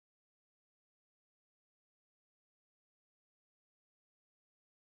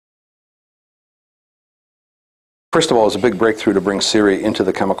First of all, it was a big breakthrough to bring Syria into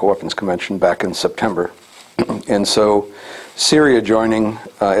the Chemical Weapons Convention back in September. And so Syria joining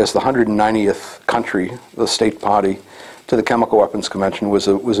as the 190th country, the state party, to the Chemical Weapons Convention was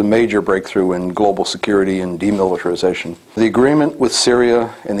a major breakthrough in global security and demilitarization. The agreement with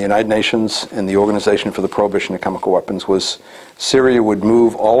Syria and the United Nations and the Organization for the Prohibition of Chemical Weapons was Syria would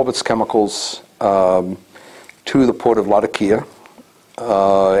move all of its chemicals to the port of Latakia,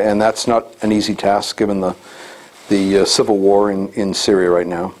 and that's not an easy task given the civil war in Syria right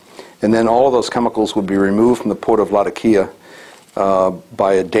now. And then all of those chemicals would be removed from the port of Latakia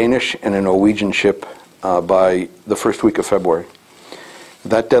by a Danish and a Norwegian ship by the first week of February.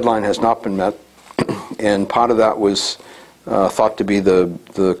 That deadline has not been met, and part of that was thought to be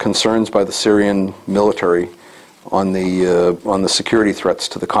the concerns by the Syrian military on the security threats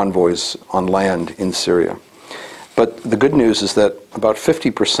to the convoys on land in Syria. But the good news is that about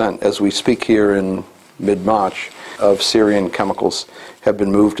 50%, as we speak here in mid-March, of Syrian chemicals have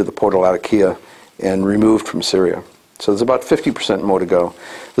been moved to the port of Latakia and removed from Syria. So there's about 50% more to go.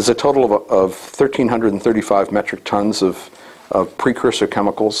 There's a total of 1,335 metric tons of precursor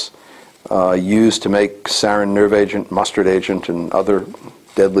chemicals used to make sarin nerve agent, mustard agent, and other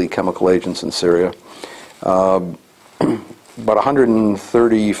deadly chemical agents in Syria. About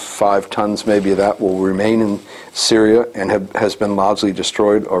 135 tons maybe of that will remain in Syria and has been largely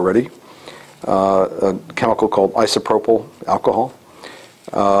destroyed already. A chemical called isopropyl alcohol,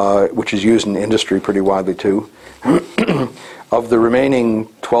 which is used in industry pretty widely too. Of the remaining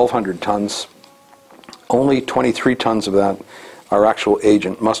 1,200 tons, only 23 tons of that are actual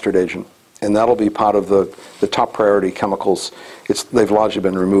agent, mustard agent, and that'll be part of the top priority chemicals. They've largely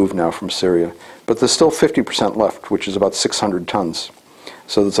been removed now from Syria. But there's still 50% left, which is about 600 tons.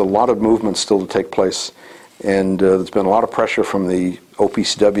 So there's a lot of movement still to take place. And there's been a lot of pressure from the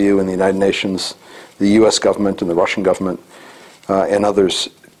OPCW and the United Nations, the U.S. government and the Russian government, and others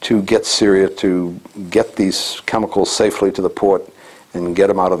to get Syria to get these chemicals safely to the port and get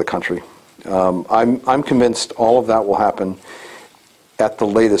them out of the country. I'm convinced all of that will happen at the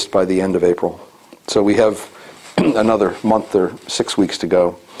latest by the end of April. So we have another month or 6 weeks to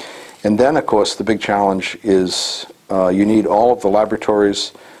go. And then, of course, the big challenge is you need all of the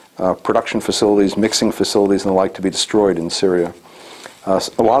laboratories, production facilities, mixing facilities, and the like to be destroyed in Syria. A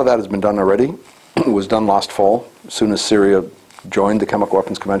lot of that has been done already. It was done last fall, as soon as Syria joined the Chemical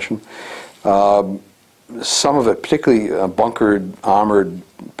Weapons Convention. Some of it, particularly bunkered, armored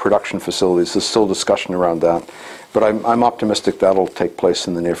production facilities, there's still discussion around that. But I'm optimistic that'll take place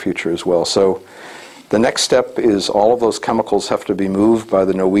in the near future as well. So the next step is all of those chemicals have to be moved by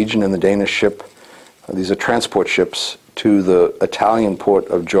the Norwegian and the Danish ship. These are transport ships to the Italian port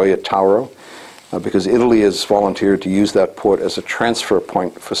of Gioia Tauro, because Italy has volunteered to use that port as a transfer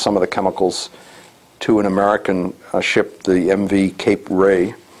point for some of the chemicals to an American ship, the MV Cape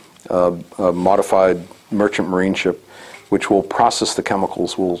Ray, a modified merchant marine ship, which will process the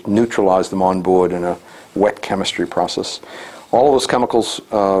chemicals, will neutralize them on board in a wet chemistry process. All of those chemicals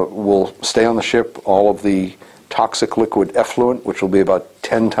will stay on the ship. All of the toxic liquid effluent, which will be about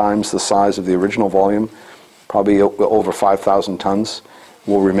 10 times the size of the original volume, probably over 5,000 tons,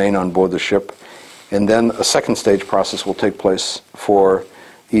 will remain on board the ship. And then a second stage process will take place for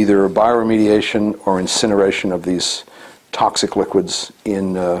either bioremediation or incineration of these toxic liquids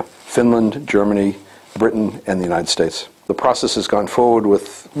in Finland, Germany, Britain, and the United States. The process has gone forward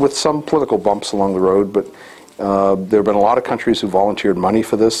with some political bumps along the road, but there have been a lot of countries who volunteered money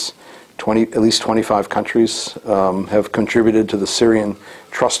for this. At least 25 countries have contributed to the Syrian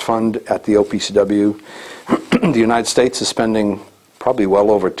Trust Fund at the OPCW. The United States is spending probably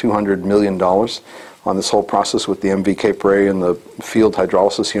well over $200 million on this whole process with the MV Cape Ray and the field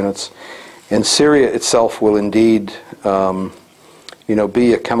hydrolysis units. And Syria itself will indeed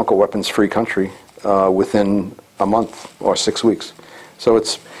be a chemical weapons-free country within a month or 6 weeks. So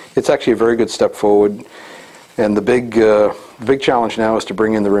it's actually a very good step forward. And the big challenge now is to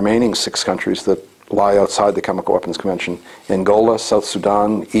bring in the remaining 6 countries that lie outside the Chemical Weapons Convention: Angola, South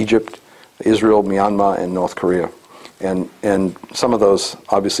Sudan, Egypt, Israel, Myanmar, and North Korea. And some of those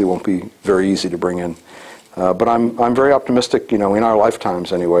obviously won't be very easy to bring in. But I'm very optimistic, in our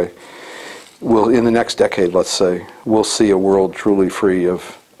lifetimes anyway, in the next decade, let's say, we'll see a world truly free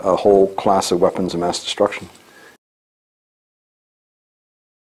of a whole class of weapons of mass destruction.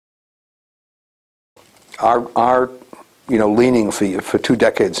 Our leaning for 2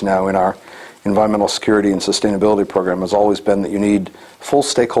 decades now in our environmental security and sustainability program has always been that you need full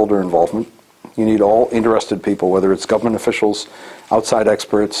stakeholder involvement. You need all interested people, whether it's government officials, outside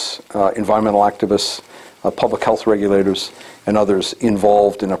experts, environmental activists, public health regulators, and others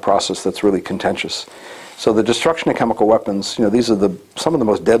involved in a process that's really contentious. So the destruction of chemical weapons, these are some of the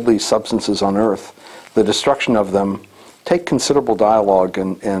most deadly substances on Earth. The destruction of them take considerable dialogue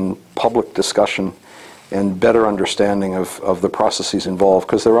and public discussion and better understanding of the processes involved,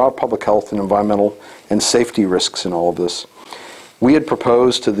 because there are public health and environmental and safety risks in all of this. We had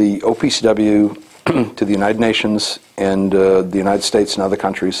proposed to the OPCW, to the United Nations, and the United States and other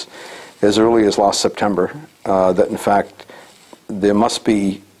countries as early as last September that, in fact, there must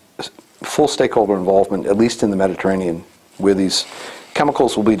be full stakeholder involvement, at least in the Mediterranean, where these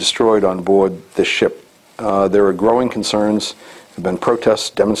chemicals will be destroyed on board this ship. There are growing concerns. There have been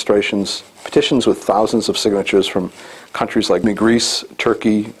protests, demonstrations, petitions with thousands of signatures from countries like Greece,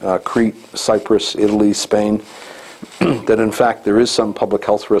 Turkey, Crete, Cyprus, Italy, Spain, that in fact there is some public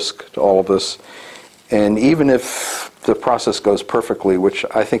health risk to all of this. And even if the process goes perfectly, which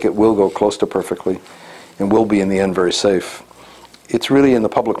I think it will go close to perfectly and will be in the end very safe, it's really in the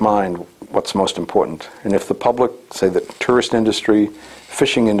public mind what's most important. And if the public, say the tourist industry,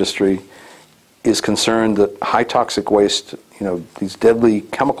 fishing industry, is concerned that high toxic waste, these deadly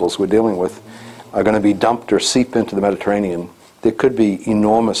chemicals we're dealing with, are going to be dumped or seep into the Mediterranean, there could be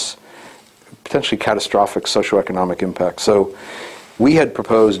enormous, potentially catastrophic socioeconomic impact. So we had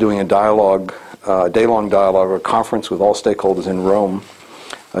proposed doing a dialogue, a day-long dialogue, or a conference with all stakeholders in Rome,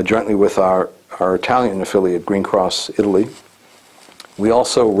 jointly with our Italian affiliate, Green Cross Italy. We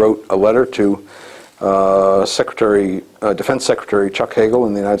also wrote a letter to Defense Secretary Chuck Hagel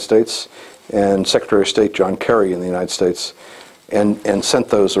in the United States and Secretary of State John Kerry in the United States, and sent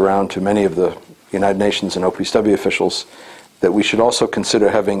those around to many of the United Nations and OPCW officials, that we should also consider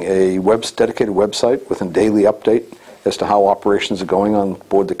having a dedicated website with a daily update as to how operations are going on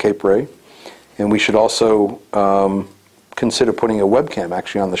board the Cape Ray. And we should also consider putting a webcam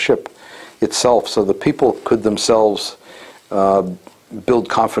actually on the ship itself, so that people could themselves build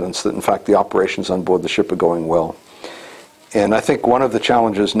confidence that in fact the operations on board the ship are going well. And I think one of the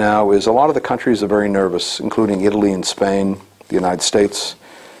challenges now is a lot of the countries are very nervous, including Italy and Spain, the United States,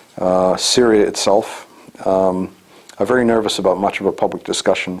 Syria itself, are very nervous about much of a public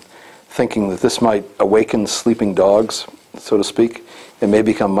discussion, thinking that this might awaken sleeping dogs, so to speak, and may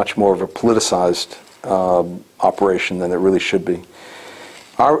become much more of a politicized operation than it really should be.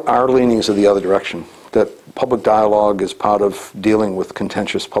 Our leanings are the other direction, that public dialogue is part of dealing with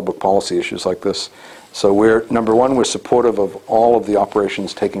contentious public policy issues like this. So number one, we're supportive of all of the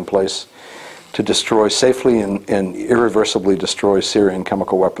operations taking place to destroy safely and irreversibly destroy Syrian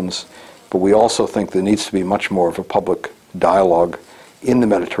chemical weapons. But we also think there needs to be much more of a public dialogue in the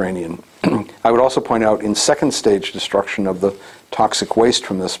Mediterranean. I would also point out, in second stage destruction of the toxic waste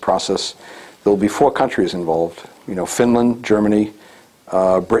from this process, there will be 4 countries involved, Finland, Germany,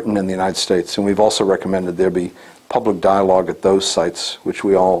 Britain, and the United States. And we've also recommended there be public dialogue at those sites, which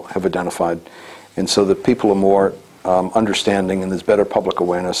we all have identified, and so that people are more understanding and there's better public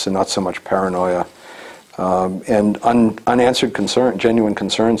awareness and not so much paranoia and unanswered genuine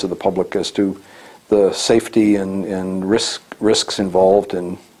concerns of the public as to the safety and risks involved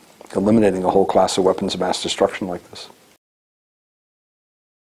in eliminating a whole class of weapons of mass destruction like this.